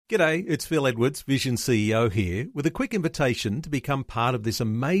G'day, it's Phil Edwards, Vision CEO here, with a quick invitation to become part of this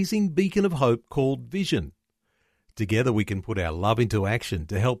amazing beacon of hope called Vision. Together we can put our love into action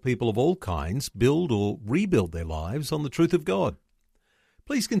to help people of all kinds build or rebuild their lives on the truth of God.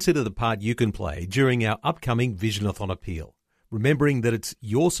 Please consider the part you can play during our upcoming Visionathon appeal, remembering that it's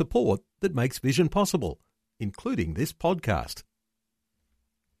your support that makes Vision possible, including this podcast.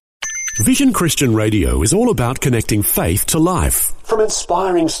 Vision Christian Radio is all about connecting faith to life. From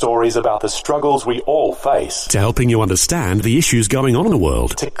inspiring stories about the struggles we all face, to helping you understand the issues going on in the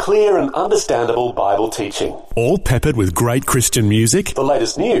world, to clear and understandable Bible teaching. All peppered with great Christian music, the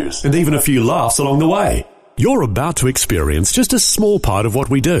latest news, and even a few laughs along the way. You're about to experience just a small part of what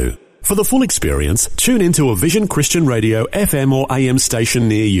we do. For the full experience, tune into a Vision Christian Radio FM or AM station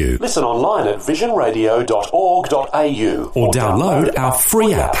near you. Listen online at visionradio.org.au or download our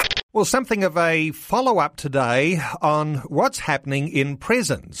free app. Well, something of a follow-up today on what's happening in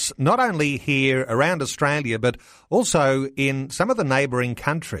prisons, not only here around Australia, but also in some of the neighbouring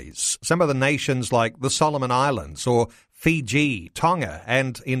countries, some of the nations like the Solomon Islands or Fiji, Tonga,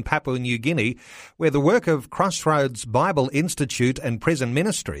 and in Papua New Guinea, where the work of Crossroads Bible Institute and Prison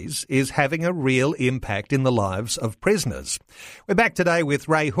Ministries is having a real impact in the lives of prisoners. We're back today with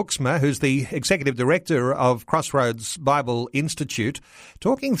Ray Hoeksma, who's the Executive Director of Crossroads Bible Institute,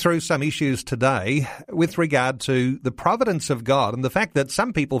 talking through some issues today with regard to the providence of God and the fact that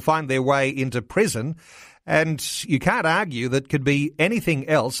some people find their way into prison, and you can't argue that could be anything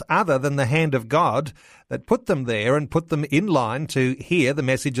else other than the hand of God that put them there and put them in line to hear the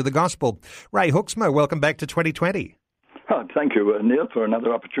message of the gospel. Ray Hoeksma, welcome back to 2020. Oh, thank you, Neil, for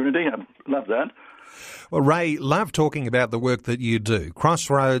another opportunity. I love that. Well, Ray, love talking about the work that you do,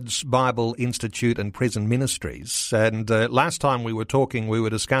 Crossroads Bible Institute and Prison Ministries. And last time we were talking, we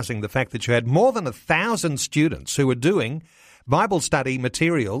were discussing the fact that you had more than 1,000 students who were doing Bible study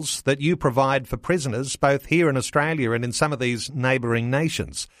materials that you provide for prisoners, both here in Australia and in some of these neighbouring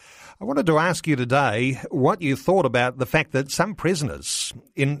nations. I wanted to ask you today what you thought about the fact that some prisoners,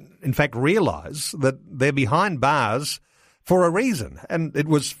 in fact, realise that they're behind bars for a reason, and it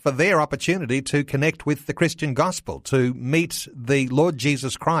was for their opportunity to connect with the Christian gospel, to meet the Lord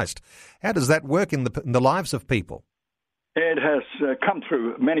Jesus Christ. How does that work in the lives of people? It has come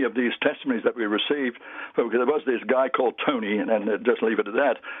through many of these testimonies that we received. There was this guy called Tony, and just leave it at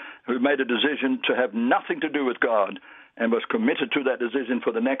that, who made a decision to have nothing to do with God and was committed to that decision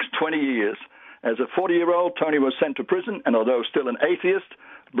for the next 20 years. As a 40-year-old, Tony was sent to prison, and although still an atheist,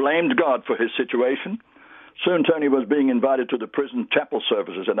 blamed God for his situation. Soon Tony was being invited to the prison chapel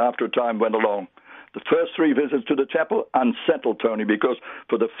services, and after a time went along. The first 3 visits to the chapel unsettled Tony because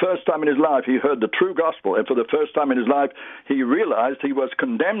for the first time in his life he heard the true gospel, and for the first time in his life he realized he was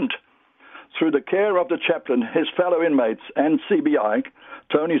condemned. Through the care of the chaplain, his fellow inmates, and CBI,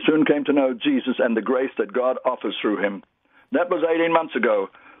 Tony soon came to know Jesus and the grace that God offers through him. That was 18 months ago.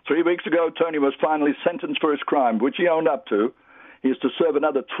 3 weeks ago, Tony was finally sentenced for his crime, which he owned up to. He is to serve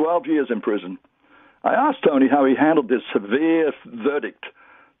another 12 years in prison. I asked Tony how he handled this severe verdict.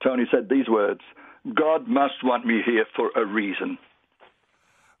 Tony said these words: God must want me here for a reason.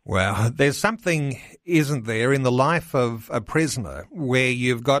 Well, there's something, isn't there, in the life of a prisoner where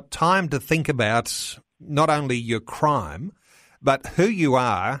you've got time to think about not only your crime, but who you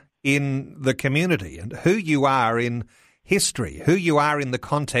are in the community and who you are in history, who you are in the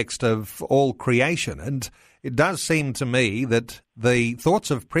context of all creation. And it does seem to me that the thoughts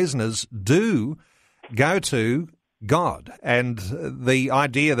of prisoners do go to God and the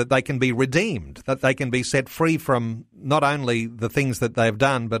idea that they can be redeemed, that they can be set free from not only the things that they've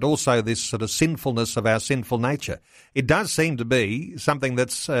done, but also this sort of sinfulness of our sinful nature. It does seem to be something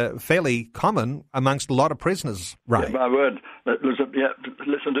that's fairly common amongst a lot of prisoners, Ray. Yeah, my word.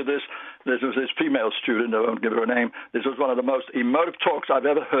 Listen to this. This was this female student, I won't give her a name. This was one of the most emotive talks I've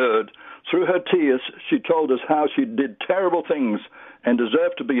ever heard. Through her tears, she told us how she did terrible things and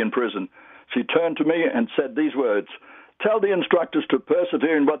deserved to be in prison. She turned to me and said these words: "Tell the instructors to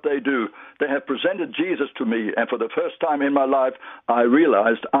persevere in what they do. They have presented Jesus to me, and for the first time in my life, I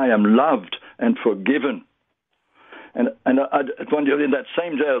realized I am loved and forgiven." And in that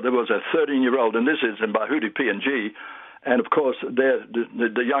same jail, there was a 13-year-old, and this is in Bahudi, PNG, and of course,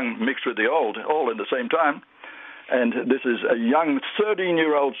 the young mixed with the old, all in the same time. And this is a young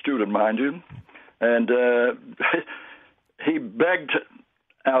 13-year-old student, mind you, and he begged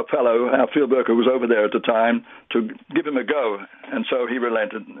our field worker who was over there at the time, to give him a go, and so he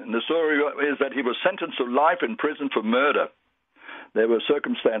relented. And the story is that he was sentenced to life in prison for murder. There were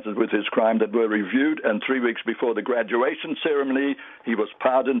circumstances with his crime that were reviewed, and 3 weeks before the graduation ceremony, he was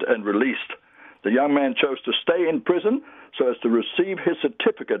pardoned and released. The young man chose to stay in prison so as to receive his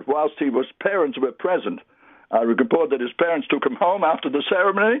certificate whilst his parents were present. I report that his parents took him home after the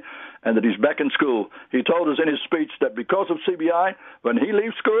ceremony and that he's back in school. He told us in his speech that because of CBI, when he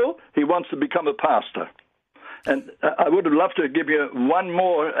leaves school, he wants to become a pastor. And I would love to give you one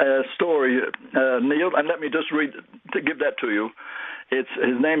more story, Neil, and let me just give that to you. His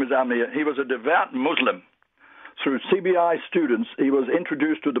name is Amir. He was a devout Muslim. Through CBI students, he was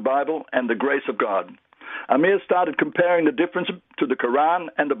introduced to the Bible and the grace of God. Amir started comparing the difference to the Quran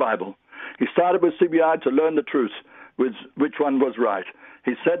and the Bible. He started with CBI to learn the truth, which one was right.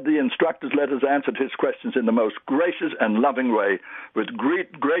 He said the instructor's letters answered his questions in the most gracious and loving way. With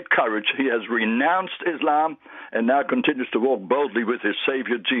great courage, he has renounced Islam and now continues to walk boldly with his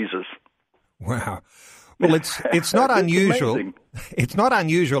Savior, Jesus. Wow. Well, it's not unusual. Amazing. It's not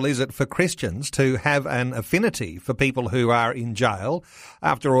unusual, is it, for Christians to have an affinity for people who are in jail?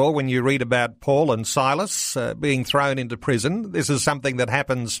 After all, when you read about Paul and Silas being thrown into prison, this is something that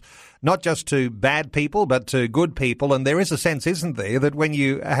happens not just to bad people, but to good people. And there is a sense, isn't there, that when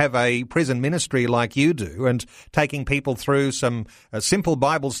you have a prison ministry like you do and taking people through some simple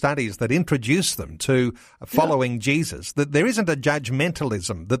Bible studies that introduce them to following Jesus, that there isn't a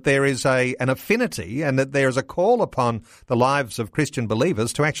judgmentalism, that there is an affinity and that there is a call upon the lives of Christian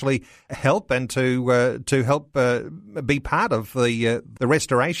believers to actually help and to help be part of the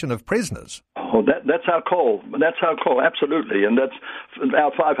restoration of prisoners. Oh, that's our call. That's our call, absolutely. And that's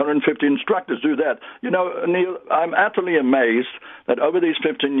our 550 instructors do that. You know, Neil, I'm utterly amazed that over these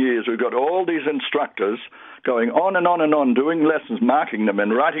 15 years we've got all these instructors going on and on and on, doing lessons, marking them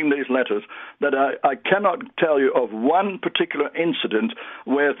and writing these letters, that I cannot tell you of one particular incident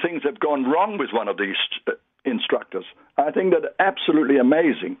where things have gone wrong with one of these instructors. I think that's absolutely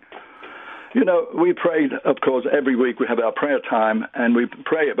amazing. You know, we pray, of course, every week we have our prayer time, and we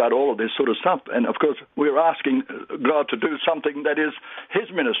pray about all of this sort of stuff. And, of course, we're asking God to do something that is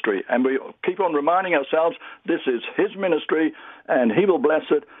His ministry. And we keep on reminding ourselves this is His ministry, and He will bless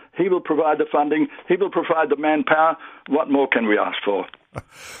it. He will provide the funding. He will provide the manpower. What more can we ask for?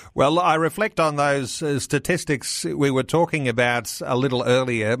 Well, I reflect on those statistics we were talking about a little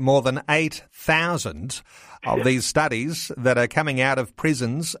earlier. More than 8,000 of these studies that are coming out of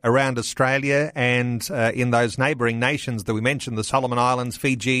prisons around Australia and in those neighbouring nations that we mentioned, the Solomon Islands,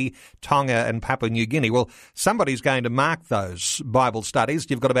 Fiji, Tonga and Papua New Guinea. Well, somebody's going to mark those Bible studies.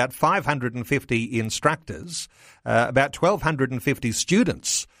 You've got about 550 instructors, about 1,250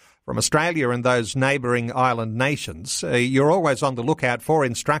 students from Australia and those neighbouring island nations. You're always on the lookout for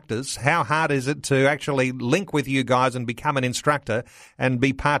instructors. How hard is it to actually link with you guys and become an instructor and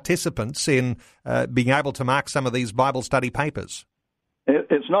be participants in being able to mark some of these Bible study papers?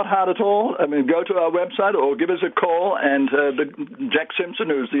 It's not hard at all. I mean, go to our website or give us a call, and Jack Simpson,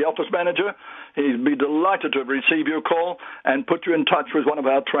 who's the office manager, he'd be delighted to receive your call and put you in touch with one of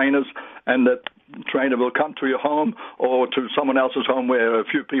our trainers, and that trainer will come to your home or to someone else's home where a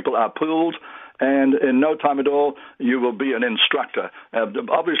few people are pooled, and in no time at all, you will be an instructor.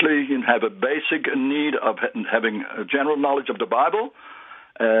 Obviously, you have a basic need of having a general knowledge of the Bible.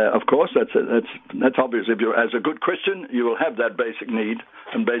 Of course, that's obvious. If you're as a good Christian, you will have that basic need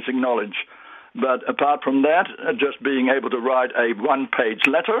and basic knowledge. But apart from that, just being able to write a one-page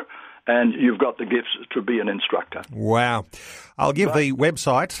letter, and you've got the gifts to be an instructor. Wow. I'll give the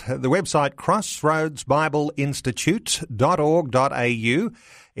website crossroadsbibleinstitute.org.au.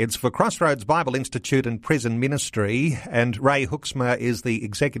 It's for Crossroads Bible Institute and Prison Ministry, and Ray Hooksma is the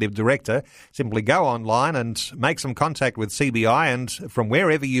Executive Director. Simply go online and make some contact with CBI, and from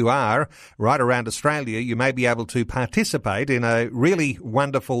wherever you are, right around Australia, you may be able to participate in a really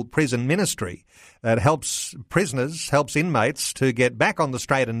wonderful prison ministry that helps prisoners, helps inmates to get back on the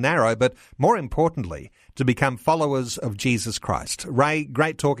straight and narrow, but more importantly, to become followers of Jesus Christ. Ray,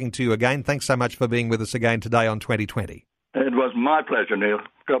 great talking to you again. Thanks so much for being with us again today on 2020. It was my pleasure, Neil.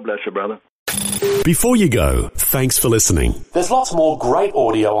 God bless you, brother. Before you go, thanks for listening. There's lots more great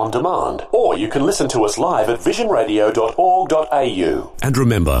audio on demand, or you can listen to us live at visionradio.org.au. And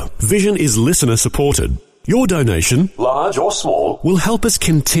remember, Vision is listener supported. Your donation, large or small, will help us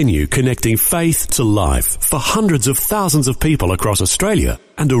continue connecting faith to life for hundreds of thousands of people across Australia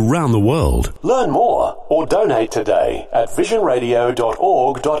and around the world. Learn more or donate today at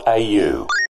visionradio.org.au.